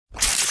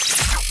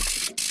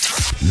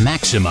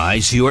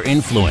Maximize Your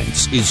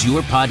Influence is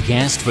your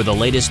podcast for the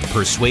latest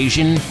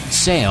persuasion,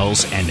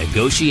 sales, and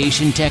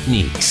negotiation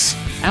techniques.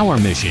 Our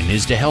mission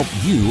is to help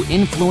you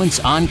influence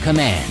on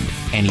command,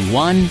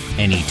 anyone,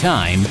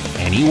 anytime,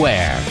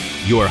 anywhere.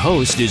 Your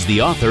host is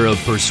the author of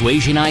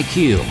Persuasion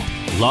IQ,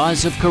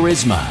 Laws of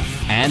Charisma,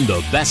 and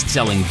the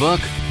best-selling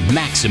book,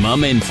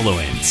 Maximum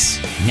Influence.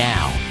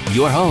 Now,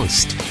 your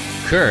host,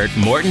 Kurt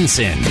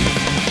Mortensen.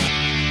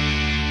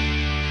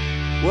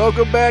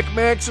 Welcome back,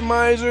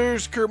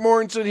 Maximizers. Kurt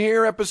Mortensen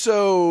here,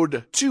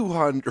 episode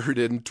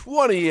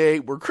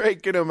 228. We're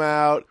cranking them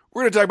out.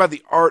 We're going to talk about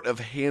the art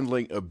of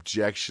handling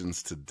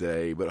objections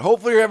today. But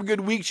hopefully you're having good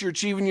weeks. You're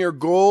achieving your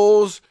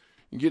goals.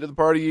 You get to the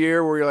part of the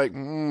year where you're like,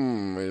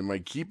 am I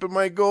keeping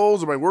my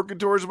goals? Am I working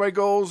towards my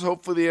goals?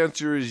 Hopefully the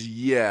answer is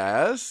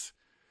yes.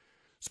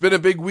 It's been a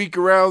big week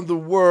around the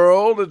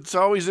world. It's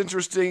always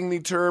interesting, the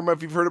term,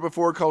 if you've heard it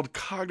before, called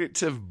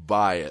cognitive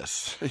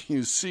bias.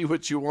 You see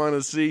what you want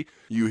to see.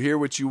 You hear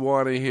what you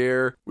want to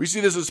hear. We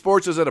see this in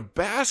sports as at a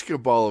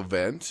basketball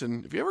event.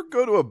 And if you ever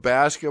go to a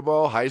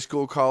basketball, high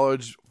school,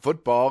 college,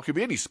 football, it could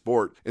be any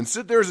sport, and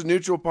sit there as a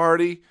neutral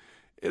party,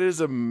 it is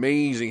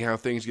amazing how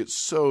things get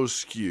so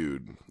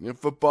skewed. In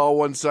football,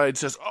 one side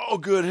says, oh,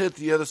 good hit.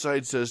 The other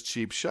side says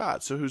cheap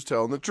shot. So who's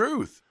telling the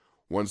truth?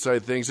 One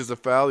side thinks it's a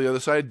foul. The other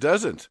side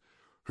doesn't.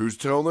 Who's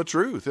telling the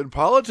truth? In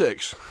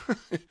politics,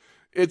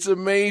 it's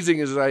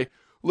amazing as I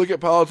look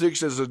at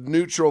politics as a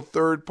neutral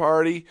third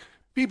party.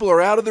 People are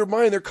out of their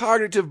mind. Their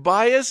cognitive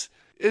bias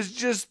is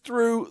just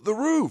through the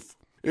roof.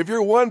 If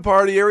you're one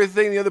party,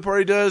 everything the other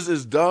party does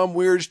is dumb,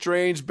 weird,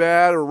 strange,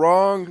 bad, or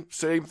wrong.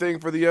 Same thing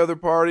for the other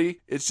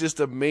party. It's just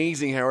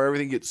amazing how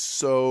everything gets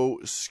so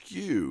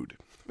skewed.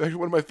 Actually,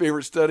 one of my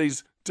favorite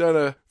studies done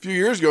a few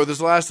years ago, this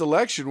last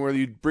election, where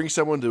you bring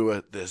someone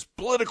to this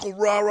political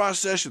rah-rah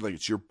session, like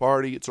it's your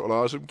party, it's an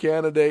awesome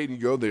candidate, and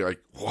you go, they're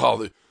like,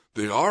 wow,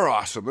 they are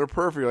awesome, they're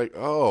perfect. You're like,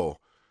 oh,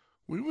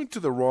 we went to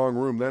the wrong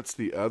room, that's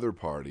the other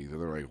party. Then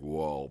they're like,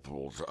 whoa,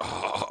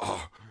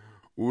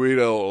 we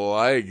don't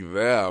like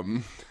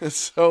them.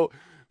 So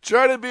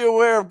try to be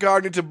aware of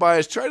cognitive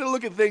bias. Try to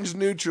look at things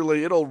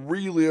neutrally. It'll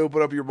really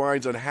open up your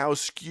minds on how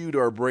skewed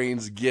our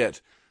brains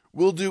get.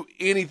 We'll do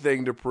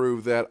anything to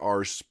prove that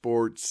our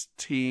sports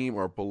team,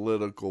 our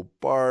political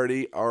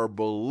party, our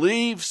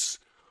beliefs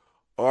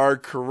are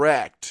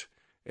correct.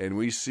 And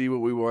we see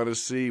what we want to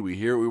see. We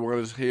hear what we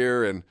want to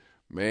hear. And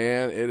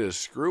man, it is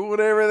screwing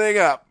everything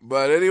up.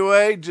 But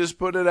anyway, just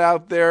put it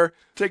out there.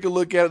 Take a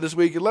look at it this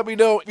week and let me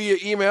know via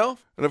email.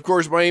 And of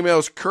course, my email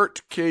is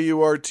Kurt,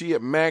 K-U-R-T,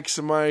 at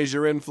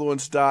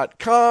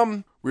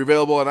MaximizeYourInfluence.com. We're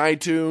available on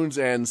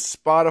iTunes and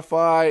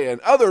Spotify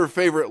and other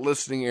favorite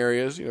listening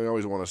areas. You know, I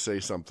always want to say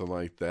something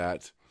like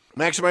that.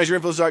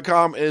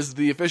 MaximizeYourInfluence.com is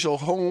the official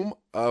home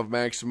of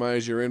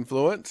Maximize Your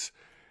Influence.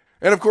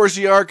 And of course,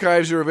 the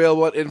archives are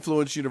available at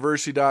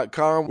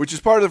InfluenceUniversity.com, which is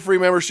part of the free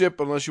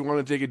membership unless you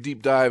want to take a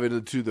deep dive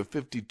into the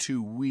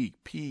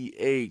 52-week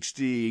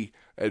PhD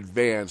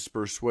Advanced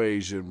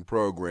Persuasion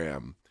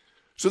Program.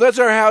 So that's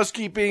our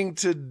housekeeping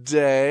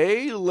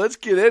today. Let's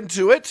get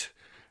into it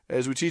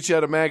as we teach you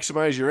how to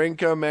maximize your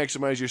income,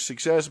 maximize your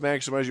success,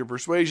 maximize your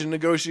persuasion,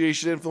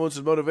 negotiation, influence,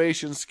 and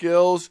motivation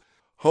skills.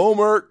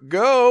 Homer,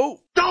 go!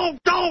 Don't!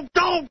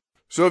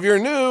 So if you're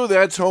new,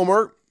 that's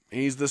Homer.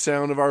 He's the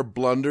sound of our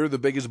blunder, the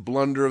biggest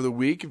blunder of the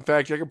week. In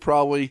fact, I could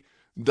probably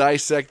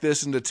dissect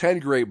this into 10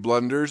 great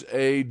blunders.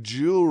 A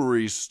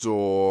jewelry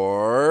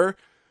store,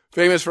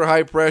 famous for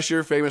high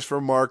pressure, famous for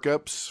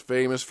markups,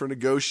 famous for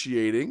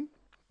negotiating.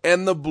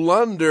 And the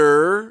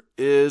blunder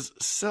is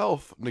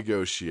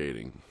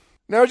self-negotiating.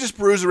 Now, I just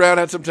cruised around,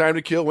 had some time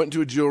to kill, went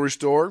into a jewelry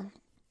store.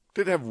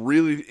 Didn't have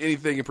really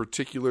anything in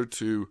particular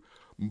to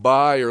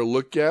buy or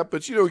look at,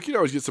 but you can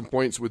always get some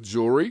points with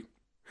jewelry.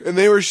 And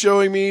they were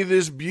showing me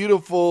this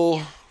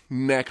beautiful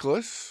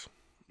necklace.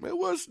 It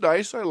was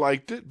nice, I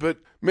liked it, but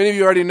many of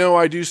you already know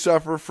I do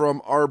suffer from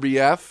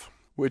RBF,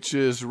 which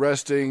is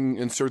resting,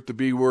 insert the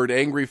B word,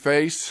 angry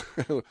face.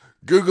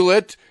 Google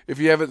it if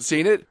you haven't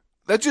seen it.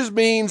 That just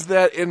means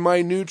that in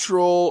my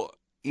neutral,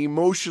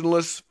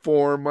 emotionless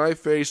form, my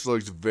face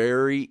looks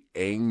very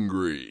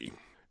angry.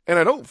 And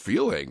I don't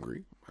feel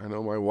angry. I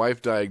know my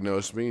wife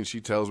diagnosed me and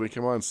she tells me,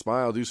 come on,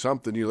 smile, do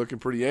something. You're looking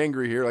pretty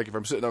angry here, like if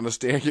I'm sitting on a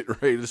stand getting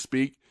ready to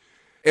speak.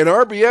 And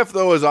RBF,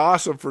 though, is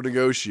awesome for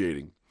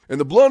negotiating. And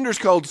the blunder's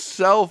called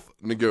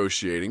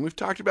self-negotiating. We've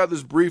talked about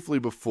this briefly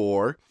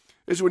before.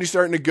 It's when you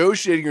start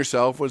negotiating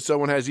yourself when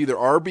someone has either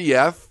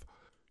RBF,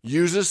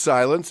 uses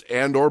silence,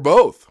 and or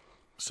both.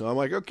 So I'm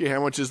like, okay,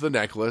 how much is the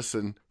necklace?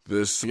 And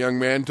this young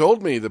man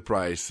told me the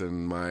price,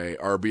 and my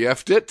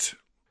RBF'd it.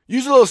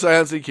 Used a little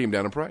silence, and he came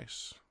down in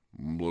price.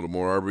 A little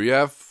more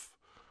RBF,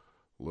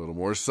 a little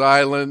more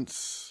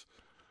silence.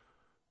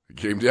 He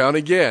came down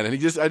again, and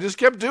I just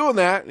kept doing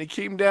that, and he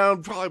came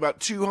down probably about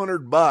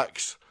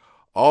 $200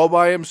 all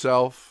by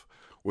himself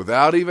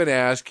without even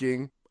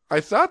asking. I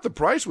thought the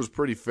price was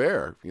pretty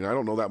fair. I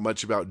don't know that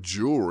much about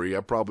jewelry.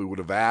 I probably would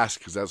have asked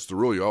because that's the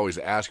rule. You always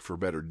ask for a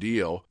better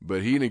deal.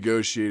 But he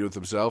negotiated with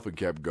himself and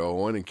kept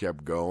going and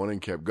kept going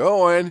and kept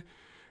going.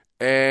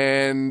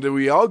 And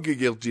we all get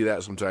guilty of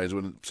that sometimes.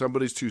 When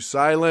somebody's too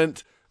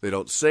silent, they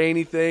don't say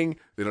anything,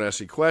 they don't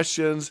ask any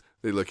questions,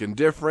 they look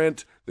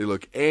indifferent, they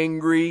look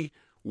angry,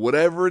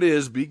 whatever it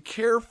is, be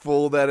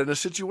careful that in a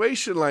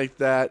situation like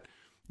that,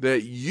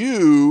 that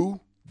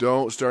you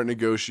don't start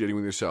negotiating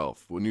with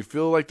yourself. When you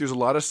feel like there's a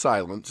lot of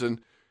silence, and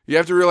you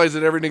have to realize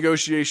that every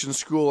negotiation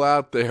school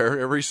out there,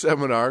 every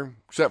seminar,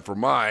 except for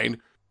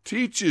mine,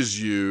 teaches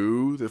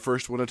you the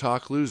first one to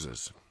talk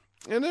loses.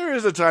 And there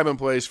is a time and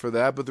place for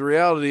that, but the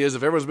reality is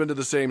if everyone's been to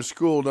the same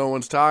school, no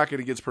one's talking,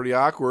 it gets pretty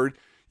awkward,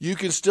 you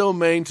can still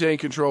maintain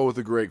control with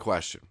a great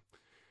question.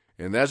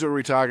 And that's what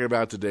we're talking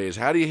about today is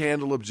how do you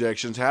handle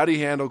objections? How do you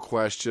handle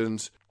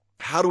questions?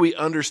 How do we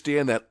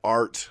understand that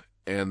art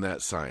and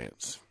that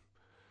science?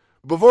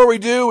 Before we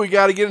do, we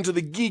got to get into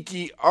the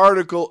geeky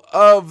article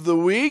of the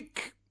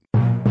week.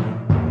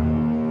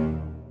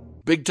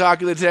 Big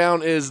talk of the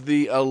town is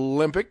the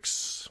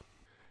Olympics.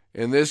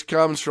 And this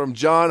comes from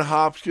Johns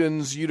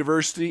Hopkins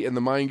University and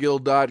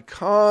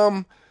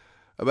themindguild.com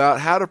about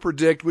how to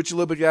predict which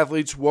Olympic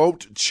athletes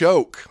won't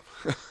choke.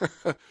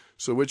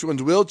 So which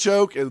ones will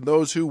choke and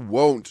those who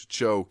won't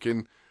choke.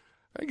 And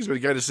I think it's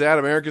been kind of sad.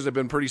 Americans have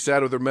been pretty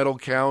sad with their medal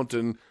count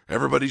and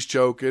everybody's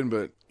choking.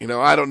 But,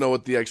 I don't know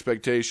what the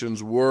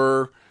expectations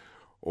were.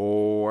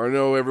 I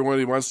know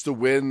everybody wants to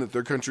win, that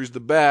their country's the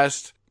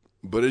best.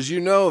 But as you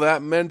know,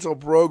 that mental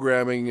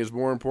programming is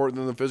more important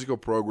than the physical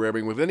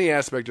programming with any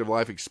aspect of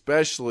life,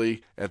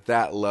 especially at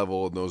that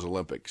level in those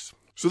Olympics.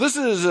 So this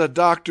is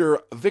Dr.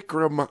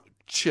 Vikram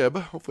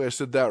Chib. Hopefully I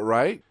said that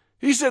right.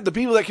 He said the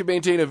people that can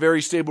maintain a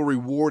very stable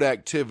reward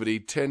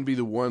activity tend to be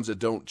the ones that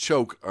don't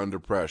choke under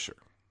pressure.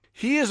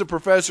 He is a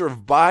professor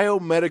of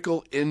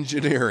biomedical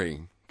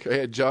engineering,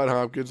 at Johns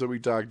Hopkins that we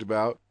talked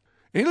about.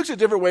 And he looks at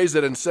different ways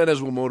that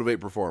incentives will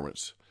motivate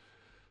performance.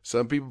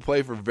 Some people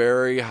play for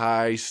very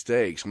high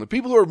stakes. And the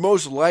people who are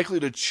most likely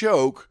to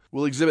choke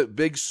will exhibit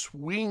big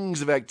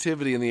swings of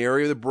activity in the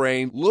area of the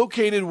brain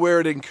located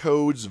where it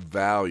encodes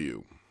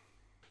value.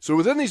 So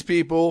within these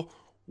people,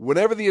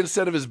 whenever the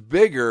incentive is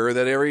bigger,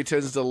 that area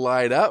tends to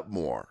light up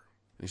more.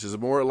 He says the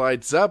more it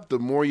lights up, the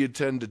more you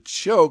tend to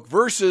choke,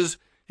 versus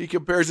he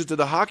compares it to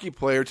the hockey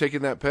player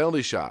taking that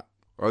penalty shot.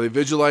 Are they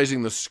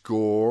visualizing the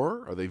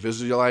score? Are they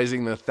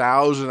visualizing the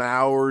 1,000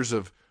 hours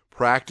of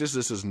practice?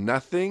 This is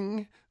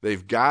nothing.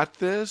 They've got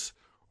this.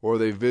 Or are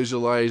they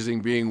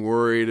visualizing being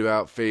worried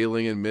about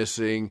failing and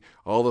missing,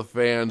 all the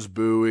fans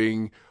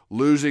booing,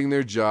 losing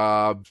their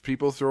jobs,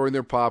 people throwing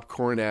their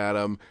popcorn at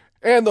them,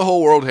 and the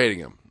whole world hating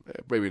them?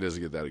 Maybe it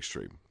doesn't get that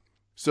extreme.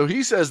 So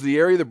he says the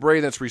area of the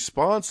brain that's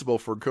responsible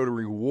for encoding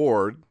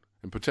reward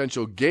and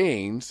potential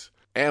gains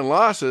and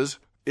losses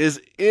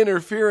is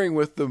interfering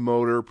with the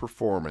motor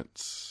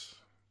performance.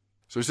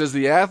 So he says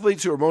the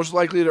athletes who are most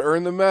likely to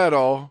earn the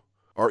medal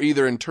are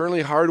either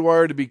internally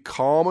hardwired to be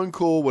calm and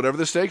cool, whatever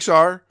the stakes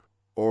are,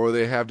 or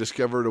they have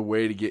discovered a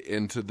way to get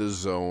into the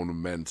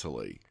zone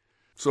mentally.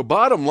 So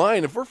bottom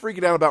line, if we're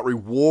freaking out about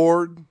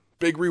reward,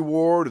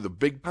 or the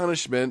big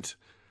punishment,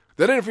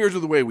 that interferes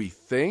with the way we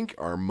think,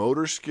 our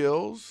motor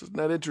skills. Isn't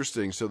that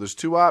interesting? So there's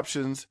two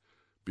options,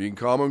 being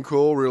calm and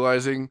cool,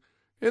 realizing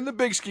in the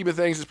big scheme of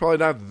things, it's probably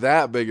not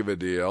that big of a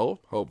deal,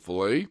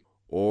 hopefully.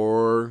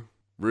 Or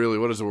really,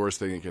 what is the worst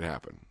thing that can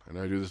happen? And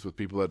I do this with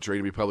people that train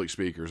to be public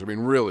speakers. I mean,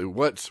 really,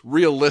 what's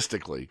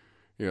realistically,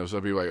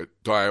 some people like,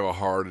 die of a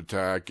heart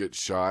attack, get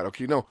shot.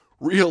 Okay, no,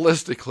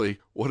 realistically,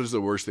 what is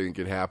the worst thing that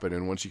can happen?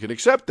 And once you can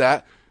accept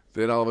that,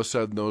 then all of a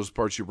sudden those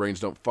parts of your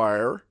brains don't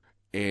fire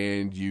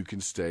and you can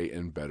stay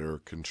in better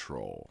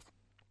control.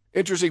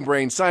 Interesting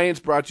Brain Science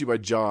brought to you by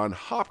Johns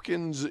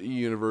Hopkins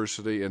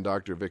University and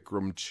Dr.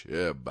 Vikram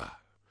Chib.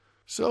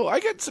 So I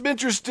got some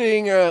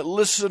interesting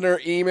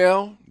listener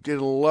email. Did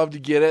love to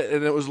get it.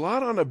 And it was a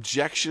lot on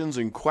objections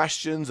and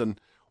questions and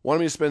wanted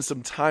me to spend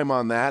some time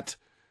on that.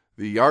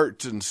 The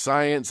art and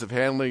science of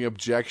handling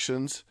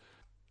objections.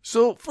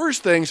 So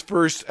first things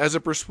first, as a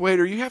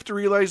persuader, you have to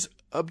realize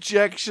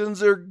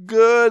objections are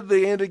good.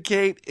 They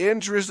indicate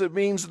interest. It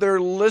means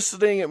they're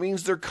listening. It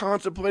means they're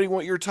contemplating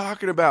what you're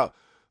talking about.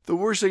 The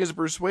worst thing as a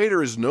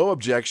persuader is no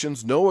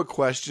objections, no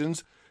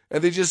questions,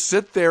 and they just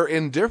sit there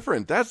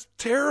indifferent. That's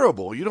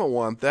terrible. You don't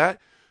want that.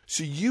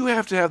 So you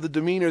have to have the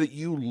demeanor that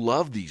you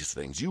love these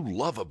things. You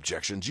love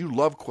objections. You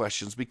love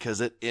questions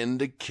because it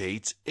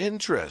indicates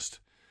interest.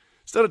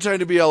 Instead of trying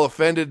to be all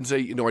offended and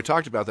say, I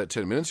talked about that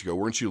 10 minutes ago.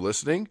 Weren't you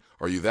listening?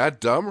 Are you that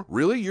dumb?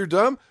 Really? You're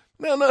dumb?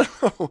 No.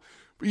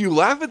 You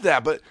laugh at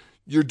that, but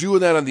you're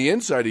doing that on the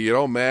inside. You get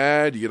all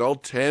mad. You get all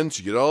tense.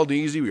 You get all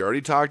uneasy. We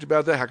already talked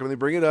about that. How come they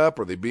bring it up?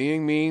 Are they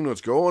being mean? What's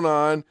going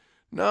on?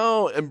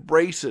 No,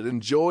 embrace it.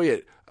 Enjoy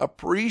it.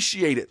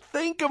 Appreciate it.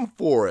 Thank them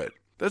for it.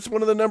 That's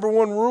one of the number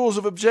one rules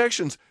of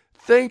objections.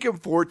 Thank them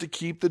for it to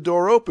keep the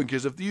door open.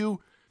 Because if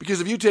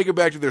you take them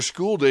back to their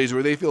school days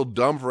where they feel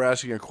dumb for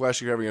asking a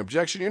question or having an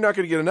objection, you're not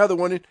going to get another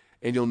one,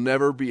 and you'll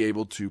never be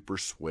able to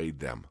persuade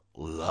them.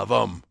 Love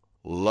them.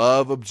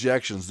 Love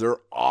objections. They're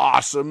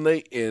awesome. They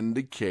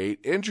indicate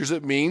interest.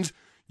 It means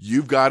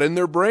you've got in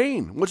their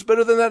brain. What's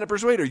better than that, a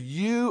persuader?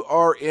 You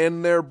are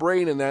in their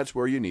brain, and that's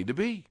where you need to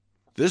be.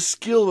 This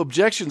skill of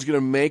objection is going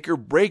to make or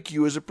break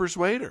you as a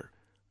persuader.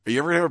 Are you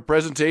ever going to have a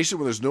presentation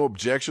where there's no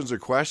objections or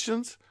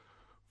questions?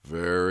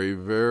 Very,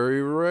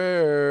 very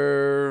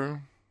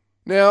rare.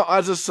 Now,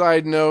 as a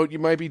side note, you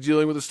might be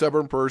dealing with a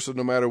stubborn person.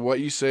 No matter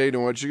what you say, no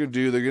matter what you're going to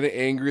do, they're going to get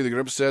angry, they're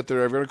going to upset,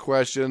 they're ever going to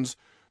questions.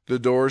 The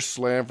door's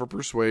slammed for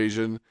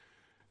persuasion.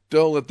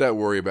 Don't let that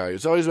worry about you.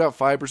 It's always about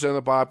 5% of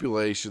the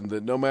population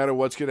that no matter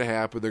what's going to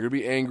happen, they're going to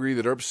be angry,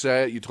 they're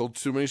upset, you told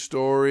too many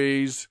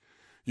stories,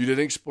 you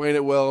didn't explain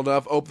it well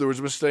enough, oh, there was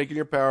a mistake in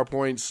your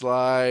PowerPoint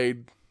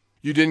slide,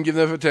 you didn't give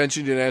them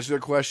attention, you didn't answer their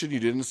question, you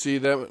didn't see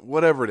them,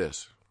 whatever it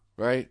is,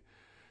 right?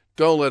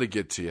 Don't let it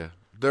get to you.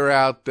 They're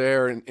out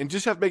there, and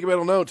just have to make a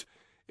mental note.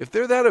 If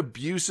they're that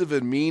abusive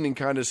and mean and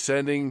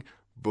condescending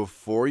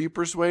before you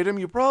persuade them,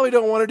 you probably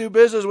don't want to do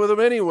business with them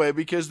anyway,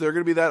 because they're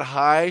going to be that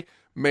high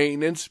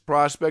maintenance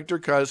prospect or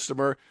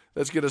customer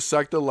that's going to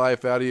suck the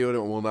life out of you, and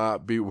it will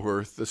not be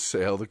worth the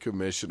sale, the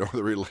commission, or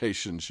the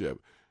relationship.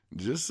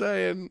 Just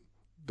saying,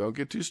 don't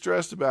get too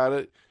stressed about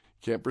it.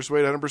 You can't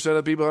persuade 100% of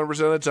the people 100%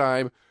 of the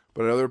time,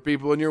 but other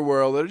people in your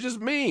world that are just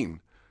mean,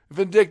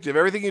 vindictive.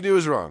 Everything you do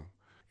is wrong.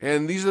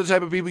 And these are the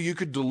type of people you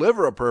could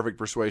deliver a perfect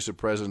persuasive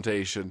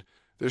presentation.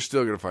 They're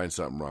still going to find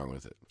something wrong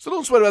with it. So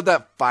don't sweat about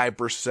that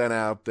 5%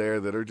 out there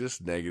that are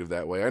just negative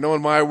that way. I know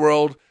in my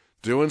world,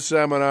 doing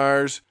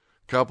seminars,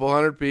 couple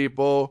hundred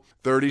people,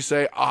 30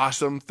 say,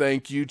 awesome,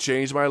 thank you,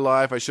 changed my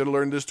life. I should have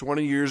learned this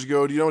 20 years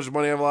ago. Do you know how much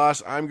money I've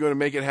lost? I'm going to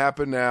make it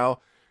happen now.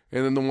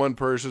 And then the one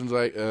person's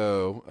like,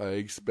 oh, I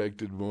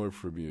expected more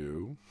from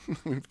you.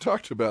 We've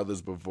talked about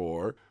this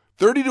before.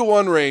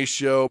 30-to-1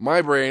 ratio.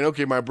 My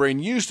brain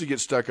used to get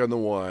stuck on the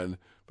 1,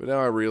 but now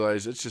I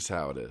realize it's just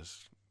how it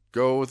is.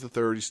 Go with the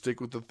 30,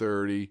 stick with the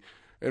 30,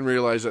 and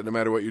realize that no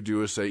matter what you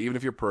do or say, even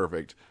if you're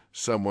perfect,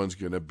 someone's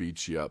going to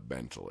beat you up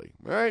mentally.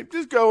 All right?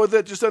 Just go with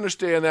it. Just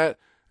understand that.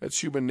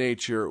 That's human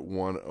nature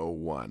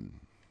 101.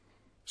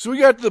 So we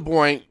got to the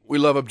point, we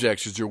love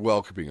objections. You're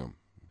welcoming them.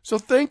 So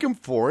thank them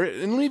for it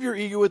and leave your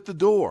ego at the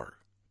door.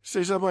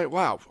 Say something like,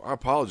 wow, I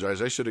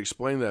apologize. I should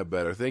explain that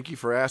better. Thank you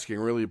for asking.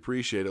 Really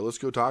appreciate it. Let's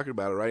go talk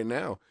about it right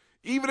now.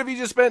 Even if you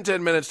just spent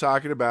 10 minutes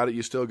talking about it,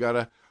 you still got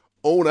to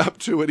own up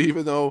to it,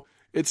 even though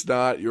it's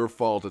not your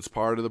fault. It's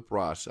part of the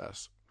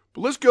process.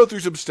 But let's go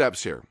through some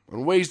steps here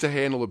on ways to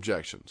handle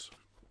objections.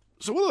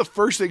 So one of the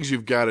first things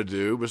you've got to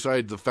do,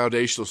 besides the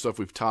foundational stuff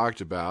we've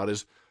talked about,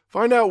 is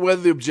find out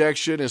whether the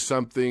objection is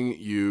something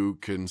you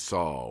can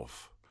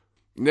solve.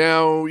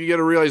 Now, you got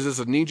to realize this is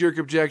a knee-jerk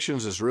objection.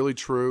 Is this really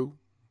true?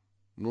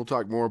 And we'll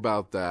talk more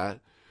about that.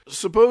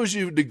 Suppose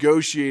you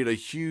negotiate a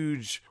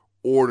huge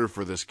order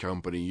for this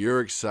company.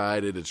 You're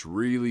excited. It's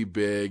really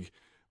big,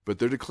 but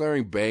they're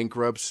declaring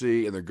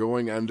bankruptcy and they're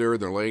going under.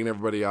 They're laying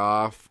everybody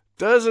off.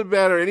 Doesn't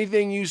matter.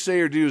 Anything you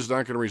say or do is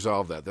not going to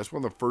resolve that. That's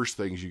one of the first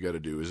things you got to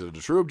do. Is it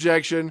a true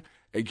objection,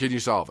 and can you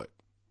solve it?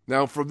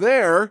 Now, from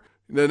there,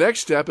 the next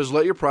step is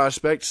let your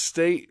prospect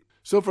state.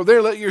 So from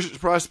there, let your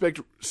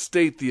prospect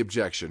state the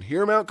objection.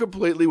 Hear them out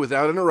completely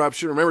without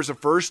interruption. Remember, it's the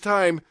first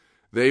time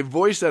they've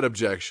voiced that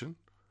objection.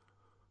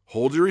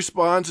 Hold your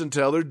response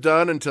until they're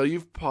done, until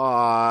you've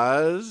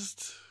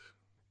paused.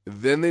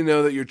 Then they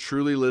know that you're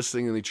truly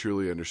listening and they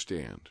truly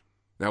understand.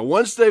 Now,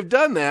 once they've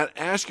done that,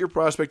 ask your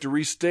prospect to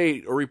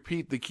restate or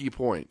repeat the key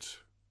points.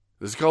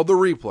 This is called the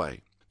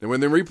replay. And when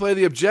they replay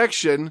the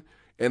objection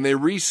and they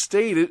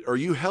restate it, or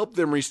you help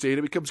them restate it,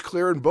 it becomes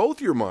clear in both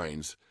your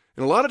minds.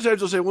 And a lot of times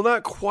they'll say, well,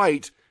 not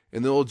quite,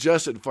 and they'll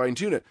adjust it and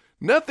fine-tune it.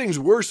 Nothing's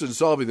worse than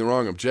solving the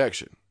wrong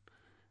objection.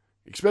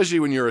 Especially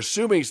when you're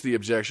assuming it's the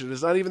objection.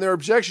 It's not even their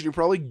objection. You're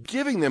probably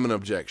giving them an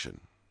objection.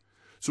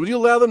 So when you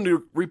allow them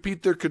to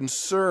repeat their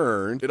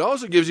concern, it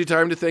also gives you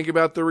time to think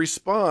about the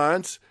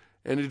response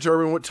and to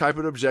determine what type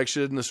of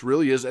objection this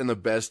really is and the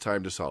best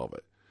time to solve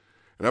it.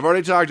 And I've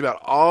already talked about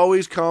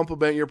always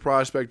compliment your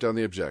prospect on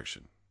the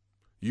objection.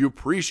 You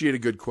appreciate a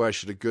good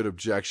question, a good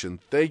objection.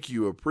 Thank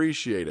you,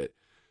 appreciate it.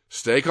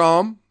 Stay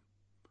calm,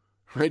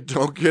 right?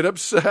 Don't get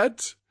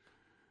upset.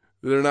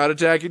 They're not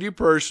attacking you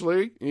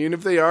personally. Even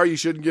if they are, you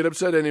shouldn't get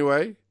upset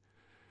anyway.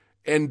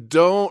 And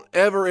don't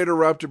ever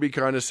interrupt or be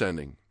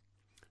condescending.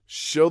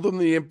 Show them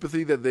the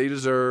empathy that they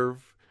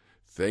deserve.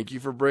 Thank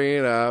you for bringing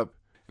it up.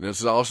 And this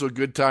is also a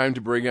good time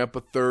to bring up a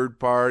third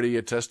party,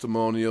 a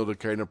testimonial to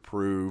kind of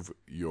prove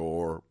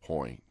your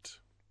point.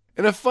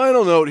 And a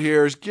final note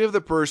here is give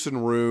the person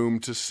room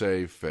to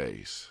save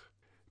face.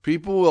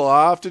 People will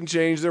often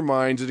change their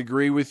minds and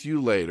agree with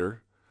you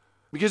later.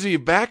 Because if you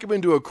back them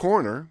into a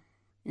corner,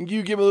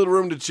 you give them a little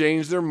room to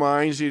change their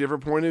minds, see a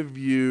different point of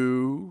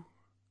view,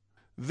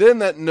 then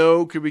that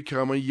no could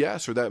become a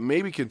yes, or that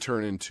maybe can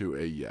turn into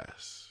a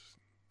yes.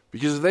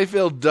 Because if they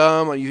feel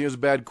dumb and you think it's a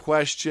bad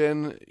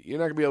question, you're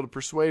not going to be able to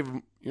persuade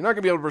them. You're not going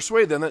to be able to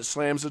persuade them. That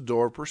slams the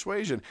door of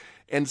persuasion.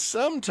 And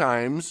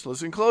sometimes,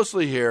 listen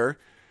closely here,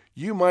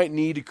 you might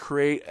need to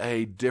create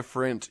a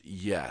different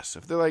yes.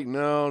 If they're like,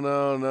 no,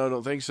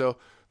 don't think so,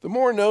 the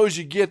more no's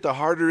you get, the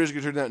harder it is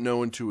to turn that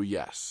no into a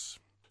yes.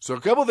 So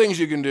a couple things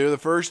you can do. The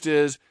first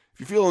is,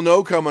 if you feel a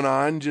no coming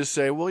on, just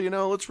say, well,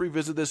 let's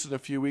revisit this in a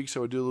few weeks.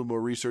 So I'll do a little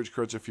more research,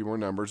 crunch a few more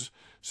numbers.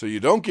 So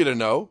you don't get a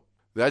no.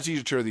 That's easy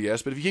to turn to the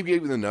yes. But if you keep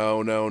getting the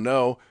no, no,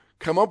 no,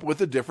 come up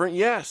with a different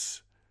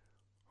yes.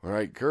 All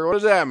right, Kurt, what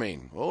does that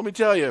mean? Well, let me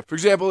tell you. For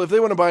example, if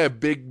they want to buy a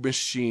big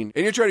machine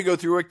and you're trying to go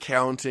through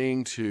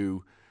accounting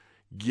to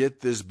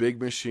get this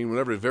big machine,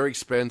 whatever, it's very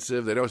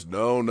expensive. They know it's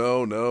no,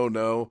 no, no,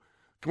 no.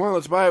 Come on,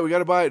 let's buy it. We got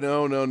to buy it.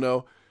 No, no,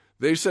 no.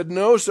 They've said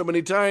no so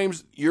many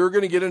times, you're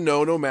going to get a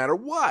no matter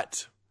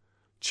what.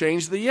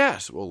 Change the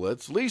yes. Well,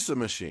 let's lease a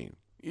machine.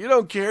 You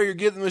don't care. You're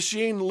getting the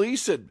machine,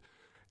 lease it.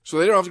 So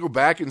they don't have to go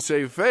back and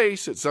save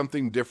face. It's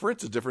something different.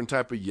 It's a different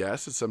type of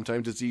yes. And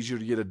sometimes it's easier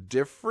to get a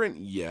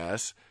different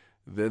yes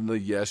than the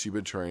yes you've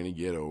been trying to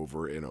get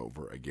over and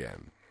over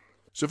again.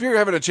 So if you're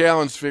having a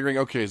challenge figuring,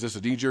 okay, is this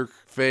a knee-jerk,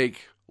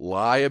 fake,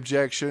 lie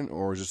objection,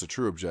 or is this a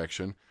true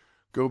objection?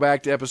 Go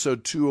back to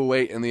episode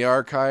 208 in the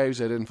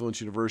archives at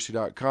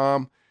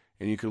influenceuniversity.com,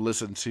 and you can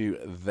listen to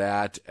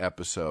that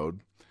episode.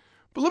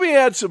 But let me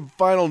add some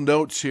final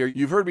notes here.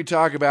 You've heard me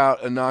talk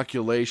about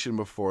inoculation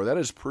before. That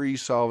is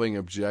pre-solving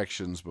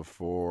objections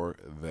before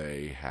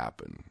they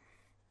happen.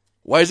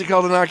 Why is it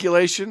called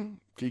inoculation?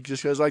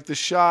 Just because, like the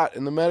shot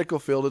in the medical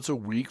field, it's a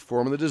weak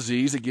form of the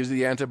disease. It gives you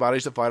the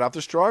antibodies to fight off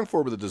the strong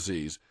form of the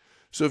disease.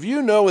 So if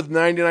you know with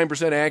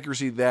 99%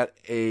 accuracy that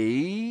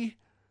a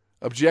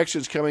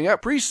objection is coming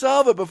up,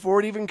 pre-solve it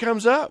before it even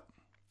comes up.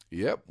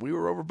 Yep, we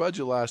were over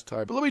budget last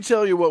time. But let me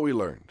tell you what we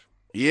learned.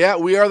 Yeah,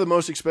 we are the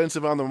most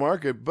expensive on the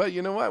market, but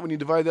you know what? When you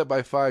divide that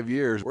by 5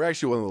 years, we're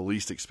actually one of the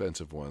least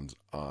expensive ones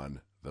on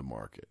the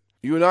market.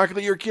 You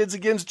inoculate your kids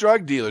against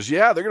drug dealers.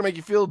 Yeah, they're going to make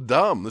you feel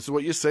dumb. This is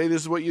what you say.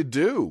 This is what you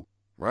do.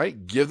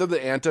 Right? Give them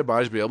the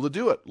antibodies to be able to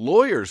do it.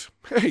 Lawyers.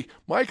 Hey,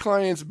 my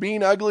client's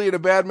mean, ugly, and a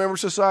bad member of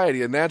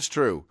society, and that's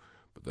true.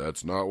 But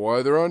that's not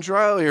why they're on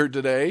trial here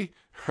today.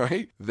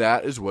 Right?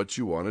 That is what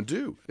you want to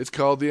do. It's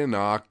called the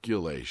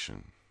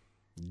inoculation.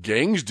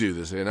 Gangs do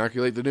this. They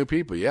inoculate the new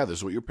people. Yeah, this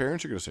is what your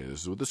parents are going to say.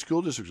 This is what the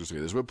school district is going to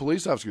say. This is what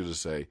police officers are going to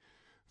say.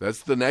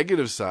 That's the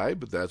negative side,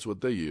 but that's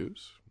what they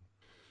use.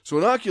 So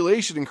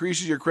inoculation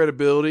increases your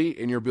credibility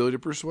and your ability to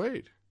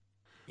persuade.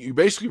 You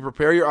basically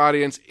prepare your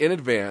audience in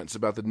advance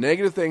about the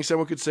negative things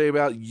someone could say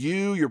about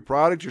you, your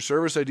product, your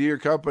service, idea, your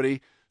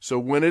company. So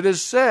when it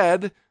is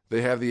said,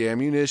 they have the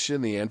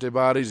ammunition, the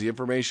antibodies, the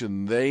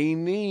information they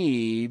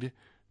need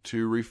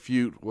to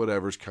refute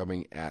whatever's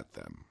coming at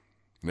them.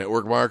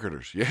 Network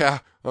marketers. Yeah,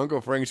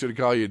 Uncle Frank's going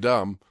to call you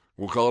dumb.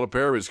 We'll call it a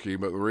pyramid scheme.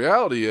 But the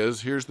reality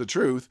is, here's the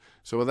truth.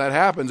 So when that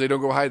happens, they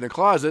don't go hide in a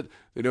closet.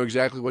 They know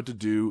exactly what to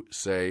do,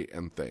 say,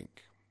 and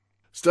think.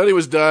 Study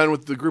was done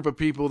with the group of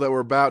people that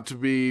were about to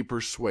be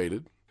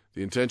persuaded.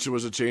 The intention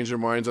was to change their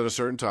minds on a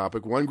certain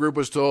topic. One group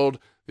was told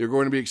they were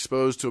going to be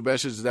exposed to a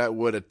message that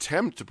would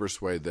attempt to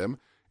persuade them,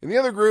 and the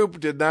other group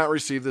did not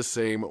receive the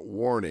same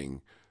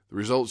warning. The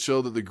results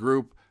showed that the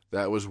group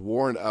that was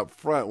warned up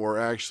front were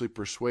actually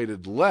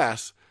persuaded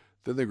less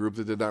than the group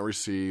that did not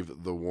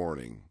receive the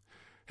warning.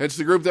 Hence,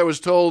 the group that was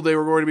told they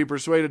were going to be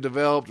persuaded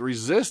developed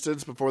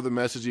resistance before the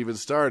message even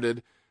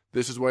started.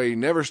 This is why you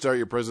never start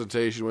your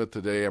presentation with,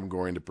 today I'm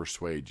going to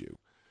persuade you.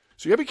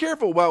 So you got to be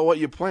careful about what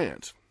you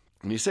plant.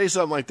 When you say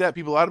something like that,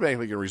 people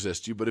automatically can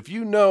resist you. But if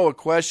you know a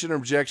question or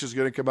objection is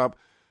going to come up,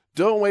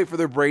 don't wait for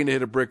their brain to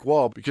hit a brick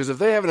wall. Because if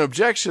they have an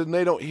objection,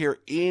 they don't hear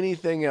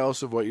anything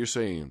else of what you're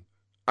saying.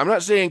 I'm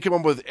not saying come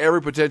up with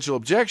every potential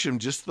objection,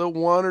 just the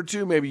one or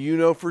two maybe you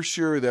know for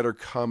sure that are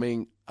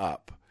coming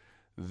up.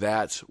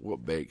 That's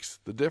what makes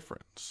the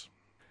difference.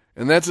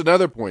 And that's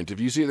another point.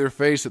 If you see their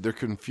face that they're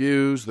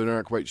confused, they're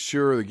not quite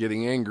sure, they're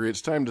getting angry, it's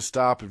time to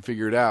stop and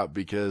figure it out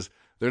because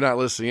they're not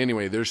listening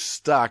anyway. They're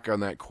stuck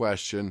on that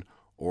question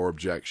or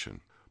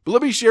objection. But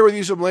let me share with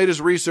you some latest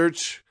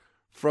research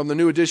from the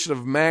new edition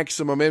of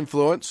Maximum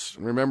Influence.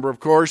 Remember, of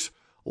course,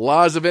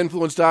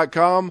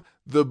 lawsofinfluence.com.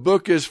 The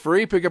book is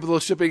free. Pick up a little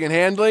shipping and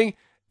handling,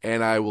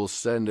 and I will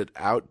send it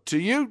out to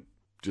you.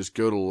 Just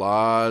go to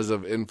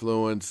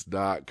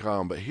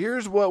lawsofinfluence.com. But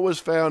here's what was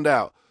found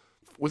out.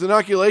 With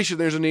inoculation,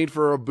 there's a need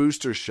for a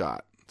booster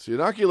shot. So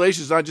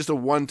inoculation is not just a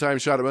one-time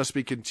shot. It must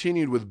be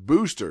continued with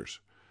boosters,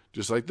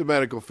 just like the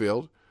medical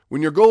field.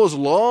 When your goal is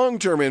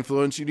long-term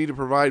influence, you need to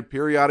provide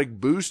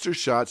periodic booster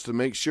shots to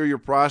make sure your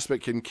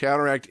prospect can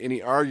counteract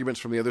any arguments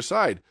from the other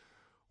side.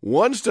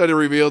 One study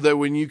revealed that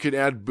when you can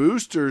add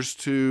boosters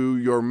to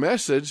your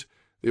message,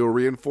 they will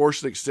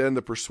reinforce and extend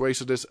the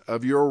persuasiveness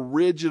of your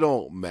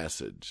original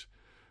message.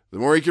 The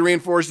more you can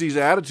reinforce these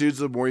attitudes,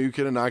 the more you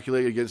can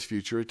inoculate against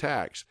future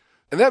attacks.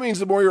 And that means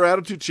the more your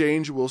attitude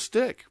change will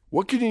stick.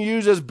 What can you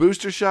use as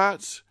booster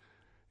shots?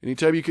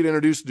 Anytime you can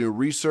introduce new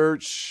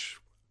research,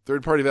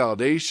 third-party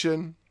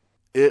validation,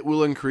 it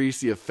will increase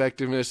the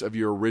effectiveness of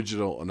your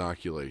original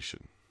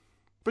inoculation.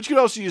 But you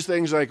can also use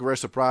things like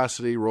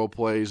reciprocity, role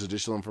plays,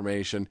 additional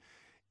information,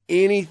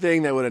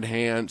 anything that would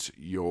enhance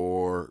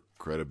your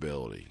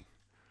credibility.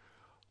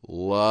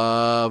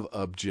 Love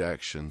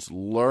objections.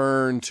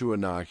 Learn to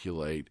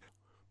inoculate.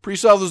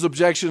 Pre-solve those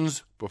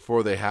objections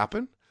before they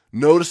happen.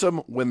 Notice them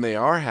when they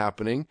are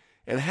happening,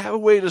 and have a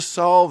way to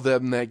solve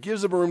them that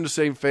gives them room to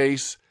save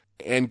face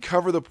and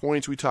cover the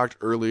points we talked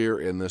earlier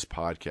in this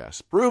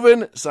podcast.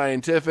 Proven,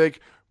 scientific,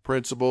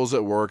 principles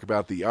at work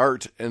about the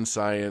art and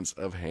science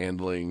of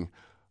handling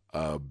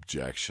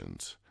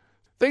objections.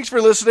 Thanks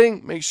for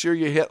listening. Make sure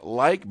you hit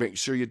like. Make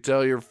sure you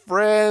tell your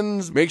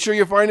friends. Make sure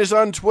you find us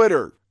on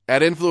Twitter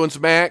at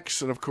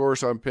InfluenceMax, and of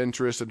course on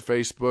Pinterest and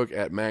Facebook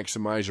at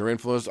Maximize Your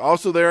Influence.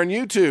 Also there on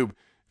YouTube.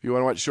 If you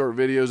want to watch short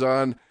videos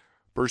on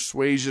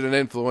persuasion and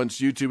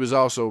influence, YouTube is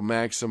also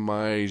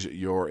Maximize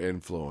Your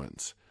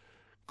Influence.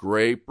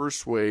 Great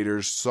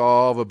persuaders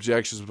solve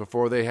objections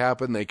before they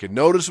happen. They can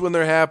notice when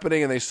they're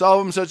happening, and they solve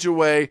them in such a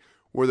way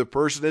where the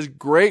person is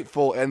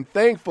grateful and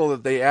thankful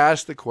that they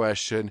asked the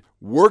question.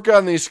 Work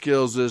on these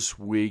skills this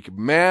week,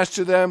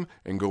 master them,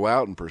 and go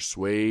out and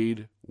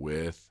persuade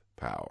with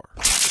power.